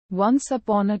Once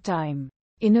upon a time,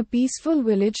 in a peaceful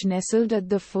village nestled at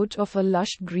the foot of a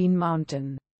lush green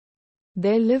mountain,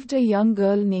 there lived a young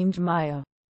girl named Maya.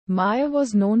 Maya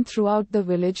was known throughout the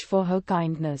village for her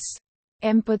kindness,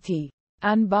 empathy,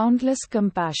 and boundless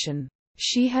compassion.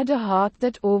 She had a heart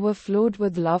that overflowed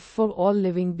with love for all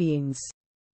living beings,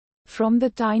 from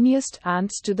the tiniest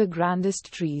ants to the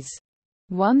grandest trees.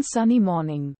 One sunny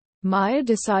morning, Maya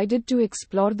decided to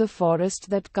explore the forest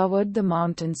that covered the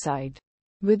mountainside.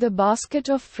 With a basket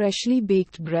of freshly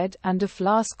baked bread and a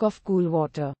flask of cool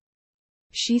water,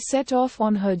 she set off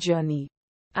on her journey.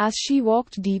 As she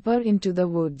walked deeper into the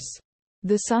woods,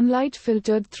 the sunlight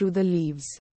filtered through the leaves,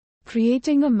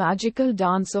 creating a magical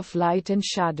dance of light and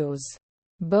shadows.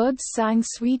 Birds sang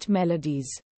sweet melodies,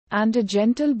 and a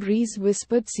gentle breeze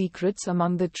whispered secrets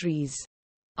among the trees.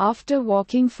 After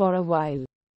walking for a while,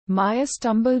 Maya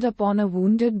stumbled upon a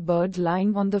wounded bird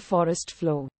lying on the forest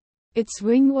floor. Its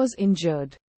wing was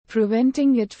injured,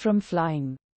 preventing it from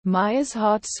flying. Maya's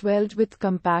heart swelled with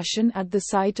compassion at the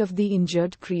sight of the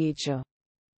injured creature.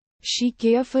 She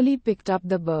carefully picked up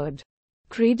the bird,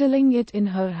 cradling it in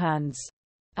her hands,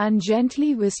 and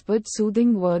gently whispered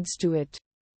soothing words to it.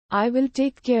 "I will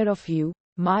take care of you,"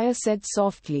 Maya said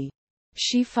softly.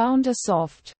 She found a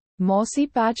soft, mossy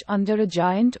patch under a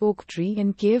giant oak tree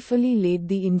and carefully laid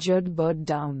the injured bird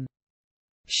down.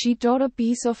 She tore a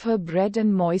piece of her bread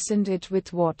and moistened it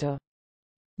with water,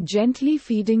 gently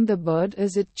feeding the bird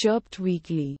as it chirped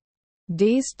weakly.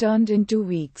 Days turned into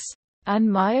weeks, and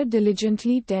Maya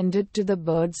diligently tended to the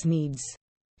bird's needs.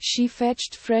 She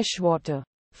fetched fresh water,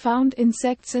 found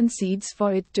insects and seeds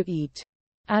for it to eat,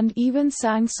 and even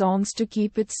sang songs to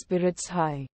keep its spirits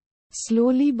high.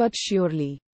 Slowly but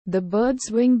surely, the bird's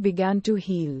wing began to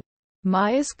heal.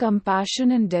 Maya's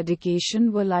compassion and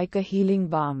dedication were like a healing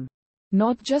balm,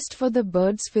 not just for the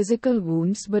bird's physical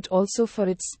wounds but also for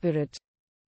its spirit.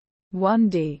 One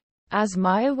day, as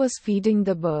Maya was feeding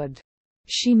the bird,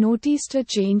 she noticed a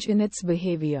change in its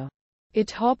behavior.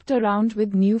 It hopped around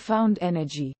with newfound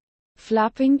energy,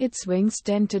 flapping its wings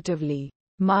tentatively.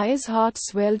 Maya's heart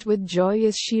swelled with joy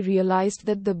as she realized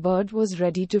that the bird was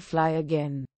ready to fly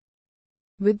again.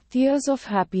 With tears of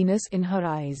happiness in her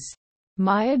eyes,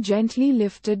 Maya gently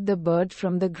lifted the bird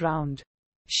from the ground.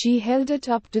 She held it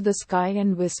up to the sky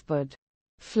and whispered,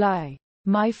 "Fly,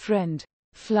 my friend,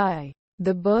 fly."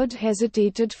 The bird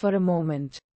hesitated for a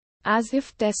moment, as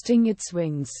if testing its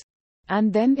wings,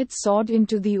 and then it soared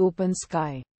into the open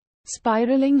sky,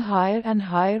 spiraling higher and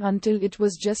higher until it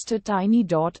was just a tiny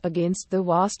dot against the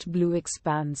vast blue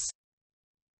expanse.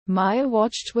 Maya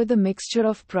watched with a mixture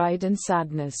of pride and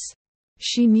sadness.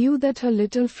 She knew that her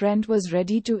little friend was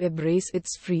ready to embrace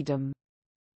its freedom,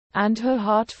 and her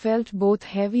heart felt both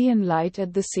heavy and light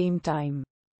at the same time.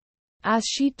 As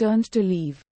she turned to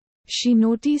leave, she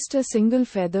noticed a single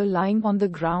feather lying on the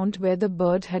ground where the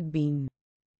bird had been.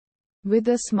 With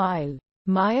a smile,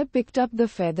 Maya picked up the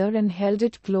feather and held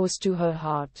it close to her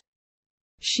heart.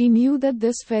 She knew that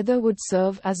this feather would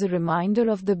serve as a reminder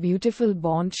of the beautiful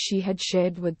bond she had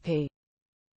shared with the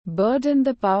bird and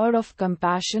the power of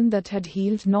compassion that had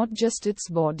healed not just its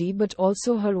body but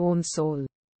also her own soul.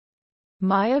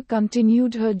 Maya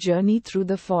continued her journey through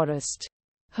the forest,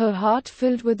 her heart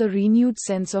filled with a renewed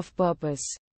sense of purpose.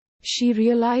 She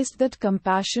realized that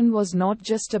compassion was not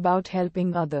just about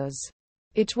helping others.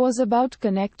 It was about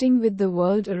connecting with the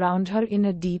world around her in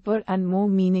a deeper and more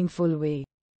meaningful way.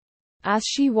 As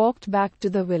she walked back to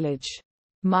the village,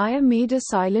 Maya made a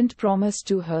silent promise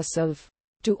to herself,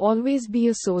 to always be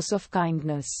a source of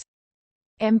kindness,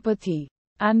 empathy,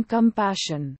 and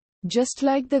compassion, just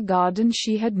like the garden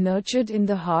she had nurtured in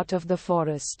the heart of the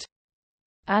forest.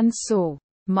 And so,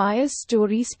 Maya's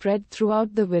story spread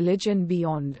throughout the village and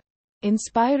beyond,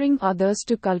 inspiring others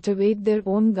to cultivate their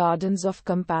own gardens of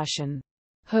compassion.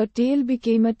 Her tale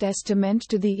became a testament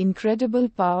to the incredible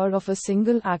power of a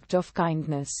single act of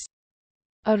kindness.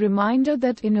 A reminder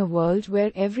that in a world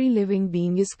where every living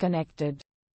being is connected,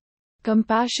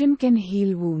 compassion can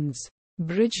heal wounds,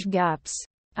 bridge gaps,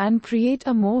 and create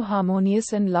a more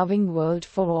harmonious and loving world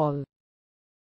for all.